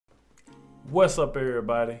What's up,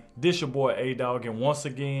 everybody? This your boy Adogg, and once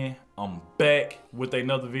again I'm back with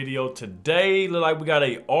another video. Today look like we got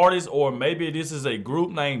a artist, or maybe this is a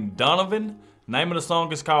group named Donovan. Name of the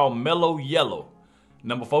song is called Mellow.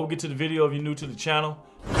 Now before we get to the video, if you're new to the channel,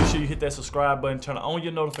 make sure you hit that subscribe button, turn on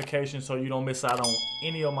your notifications so you don't miss out on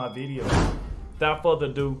any of my videos. Without further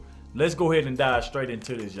ado, let's go ahead and dive straight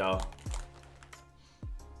into this, y'all.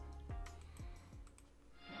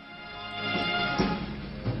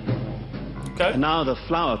 Okay. And now the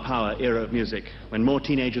flower power era of music, when more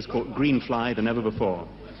teenagers caught green fly than ever before.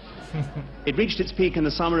 It reached its peak in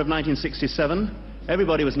the summer of 1967.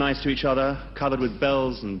 Everybody was nice to each other, covered with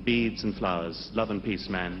bells and beads and flowers. Love and peace,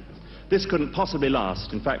 man. This couldn't possibly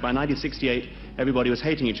last. In fact, by 1968, everybody was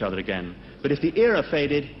hating each other again. But if the era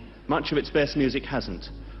faded, much of its best music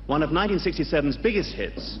hasn't. One of 1967's biggest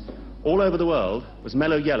hits, all over the world, was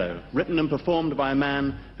Mellow, written and performed by a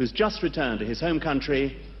man who's just returned to his home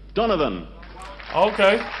country, Donovan.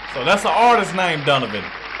 Okay, so that's an artist named Donovan.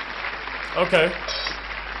 Okay.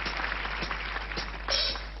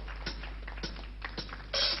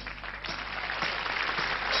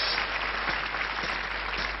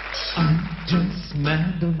 I'm just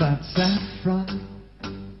mad about saffron.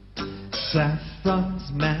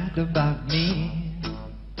 Saffron's mad about me.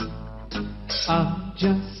 I'm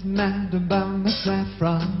just mad about my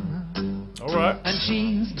saffron. Alright. And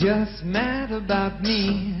she's just mad about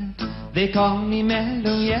me. They call me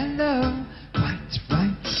Mellow, quite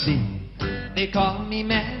rightly. They call me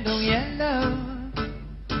Mellow.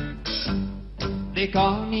 They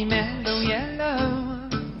call me Mellow.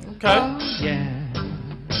 Okay. Oh, yeah.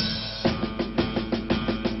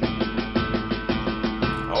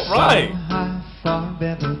 Alright. So high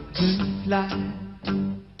forever to fly.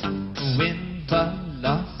 Wind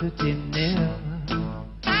velocity nil.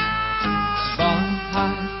 So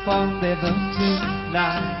high forever to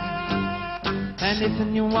fly. And if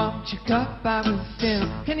you want your cup, I will fill.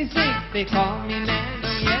 Can you sing? They call me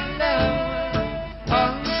Mellow.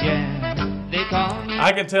 Oh yeah, they call me.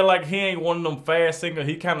 I can tell like he ain't one of them fast singers.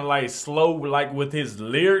 He kind of like slow, like with his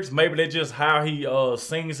lyrics. Maybe that's just how he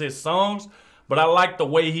sings his songs. But I like the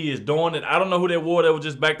way he is doing it. I don't know who that was. That was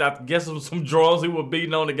just back there. I guess it was some drums he was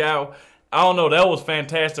beating on the guy. I don't know. That was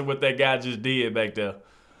fantastic what that guy just did back there.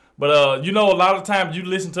 But, you know, a lot of times you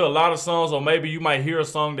listen to a lot of songs, or maybe you might hear a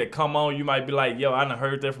song that come on. You might be like, yo, I done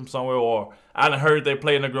heard that from somewhere, or I done heard they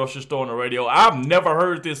play in the grocery store on the radio. I've never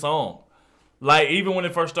heard this song. Like, even when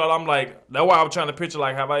it first started, I'm like, that's why I was trying to picture,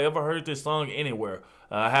 like, have I ever heard this song anywhere?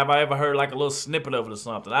 Have I ever heard, like, a little snippet of it or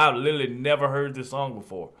something? I've literally never heard this song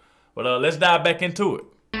before. But let's dive back into it.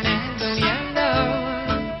 Mellow,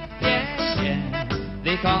 yeah.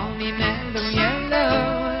 They call me Mellow.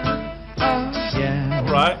 Oh, yeah.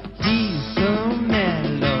 All right. He's so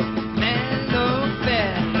mellow,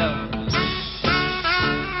 fellow.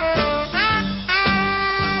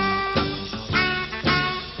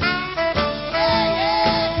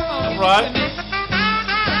 All right.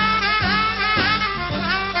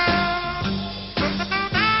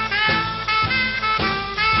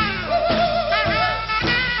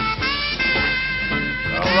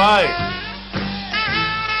 All right.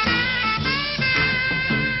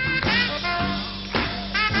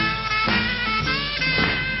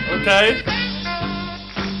 Okay.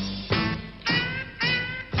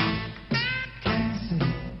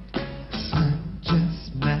 I'm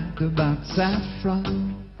just mad about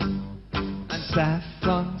saffron, and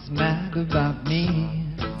saffron's mad about me.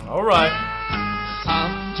 All right.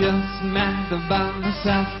 I'm just mad about my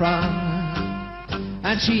saffron,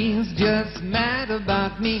 and she's just mad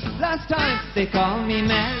about me. Last time they call me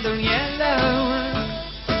Mellow. Yeah.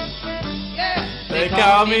 They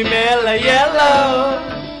call me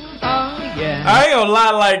Mellow. Oh yeah. I ain't gonna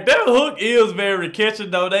lie, like that hook is very catchy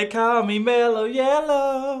though. They call me Mellow.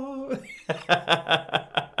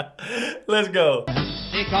 Let's go.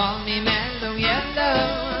 They call me Mellow. Yeah.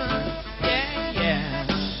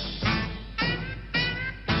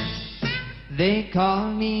 They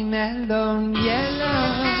call me Mellow. Yeah.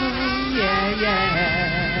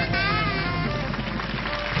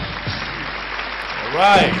 All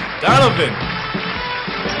right, Donovan.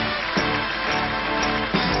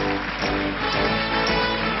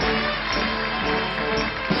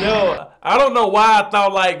 Yo, I don't know why I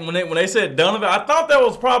thought like when they said Donovan, I thought that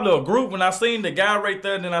was probably a group. When I seen the guy right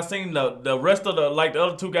there, and then I seen the rest of the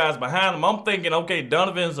other two guys behind him, I'm thinking, okay,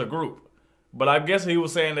 Donovan's a group. But I guess he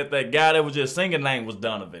was saying that guy that was just singing name was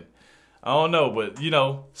Donovan. I don't know, but you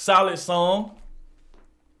know, solid song.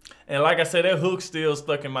 And like I said, that hook still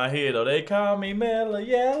stuck in my head. Oh, they call me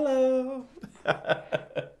Mellow.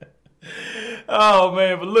 Oh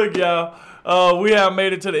man, but look, y'all. We have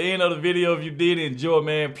made it to the end of the video. If you did enjoy,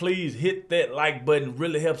 man, please hit that like button.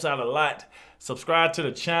 Really helps out a lot. Subscribe to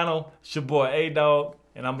the channel. It's your boy Adogg,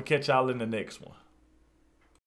 and I'm going to catch y'all in the next one.